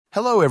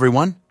Hello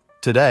everyone!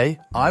 Today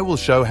I will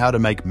show how to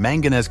make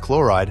manganese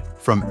chloride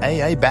from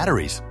AA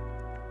batteries.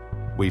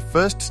 We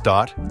first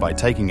start by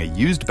taking a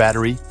used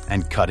battery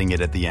and cutting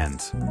it at the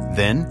ends.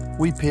 Then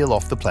we peel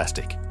off the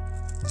plastic.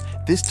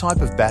 This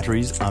type of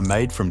batteries are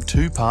made from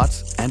two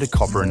parts and a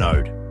copper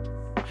anode.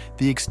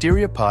 The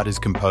exterior part is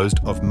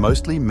composed of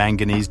mostly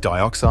manganese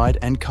dioxide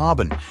and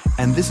carbon,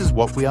 and this is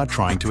what we are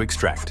trying to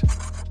extract.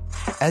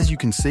 As you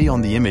can see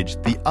on the image,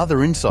 the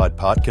other inside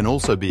part can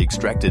also be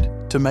extracted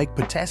to make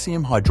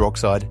potassium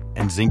hydroxide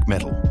and zinc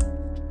metal.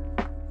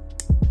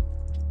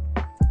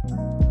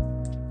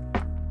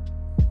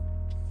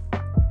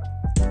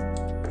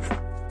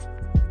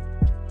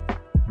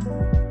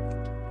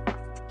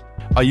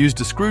 I used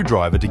a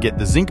screwdriver to get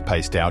the zinc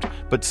paste out,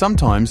 but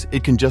sometimes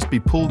it can just be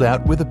pulled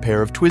out with a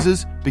pair of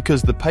tweezers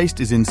because the paste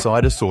is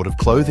inside a sort of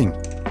clothing.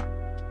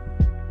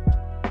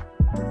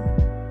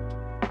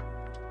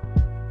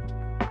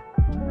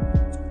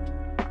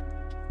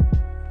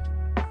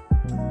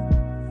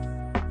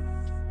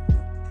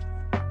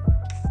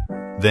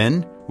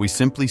 Then, we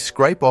simply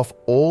scrape off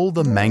all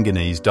the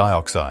manganese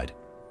dioxide.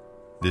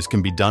 This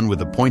can be done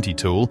with a pointy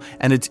tool,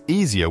 and it's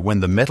easier when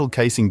the metal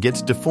casing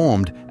gets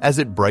deformed as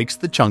it breaks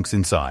the chunks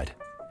inside.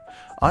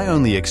 I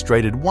only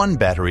extracted one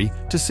battery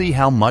to see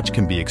how much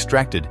can be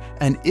extracted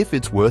and if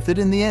it's worth it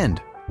in the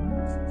end.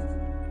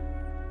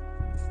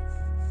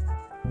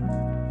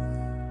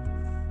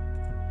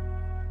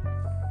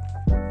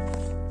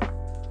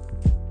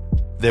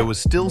 There was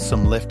still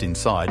some left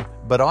inside,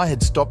 but I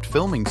had stopped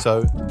filming,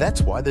 so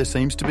that's why there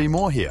seems to be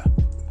more here.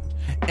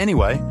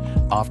 Anyway,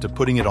 after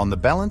putting it on the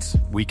balance,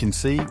 we can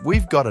see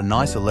we've got a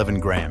nice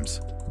 11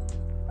 grams.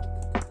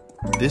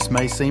 This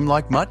may seem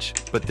like much,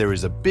 but there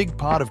is a big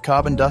part of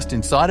carbon dust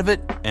inside of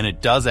it, and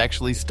it does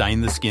actually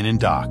stain the skin in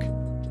dark.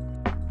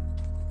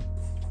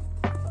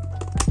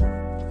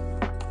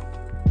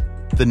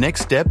 The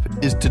next step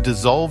is to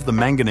dissolve the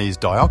manganese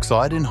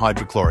dioxide in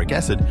hydrochloric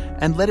acid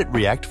and let it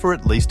react for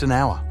at least an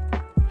hour.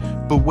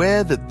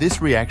 Beware that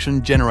this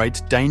reaction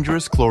generates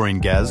dangerous chlorine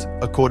gas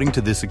according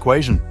to this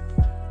equation.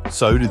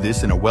 So do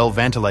this in a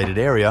well-ventilated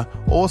area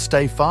or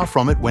stay far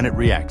from it when it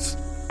reacts.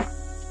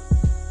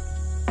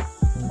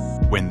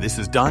 When this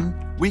is done,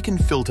 we can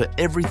filter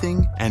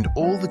everything and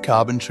all the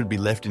carbon should be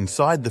left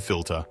inside the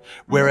filter,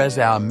 whereas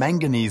our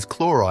manganese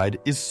chloride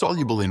is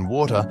soluble in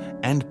water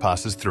and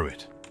passes through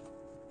it.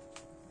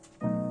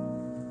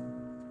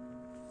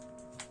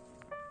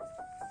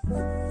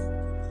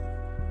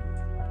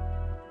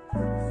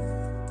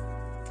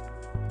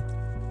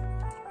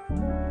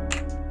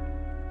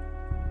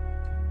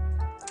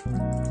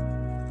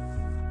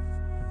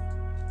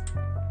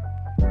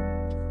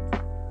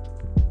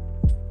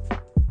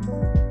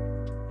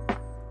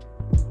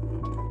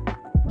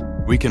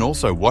 We can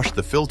also wash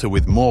the filter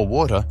with more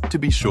water to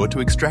be sure to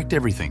extract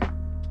everything.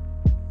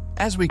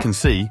 As we can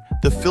see,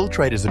 the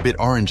filtrate is a bit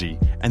orangey,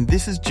 and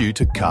this is due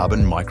to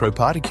carbon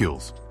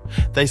microparticles.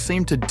 They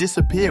seem to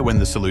disappear when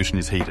the solution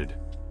is heated.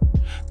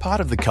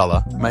 Part of the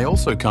colour may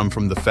also come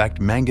from the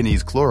fact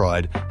manganese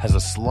chloride has a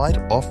slight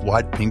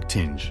off-white pink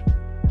tinge.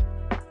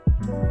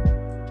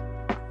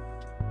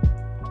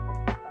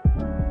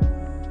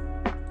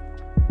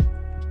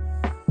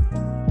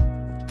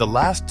 The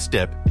last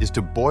step is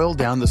to boil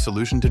down the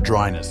solution to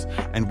dryness,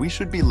 and we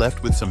should be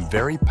left with some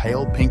very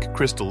pale pink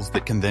crystals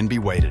that can then be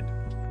weighted.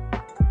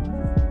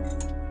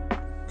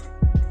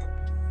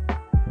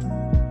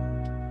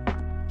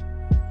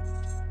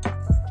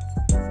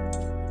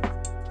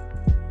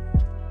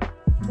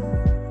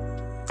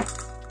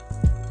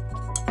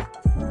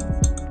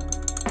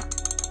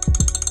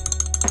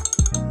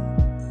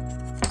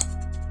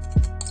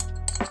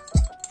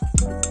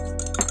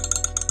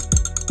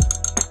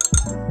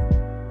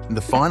 The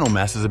final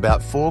mass is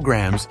about 4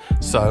 grams,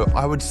 so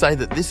I would say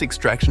that this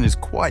extraction is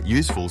quite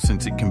useful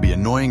since it can be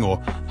annoying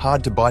or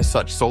hard to buy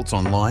such salts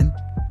online,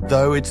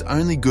 though it's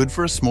only good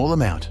for a small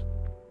amount.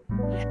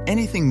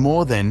 Anything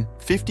more than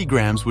 50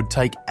 grams would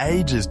take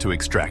ages to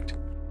extract.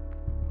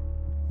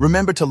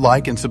 Remember to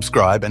like and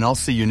subscribe, and I'll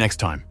see you next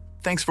time.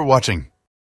 Thanks for watching.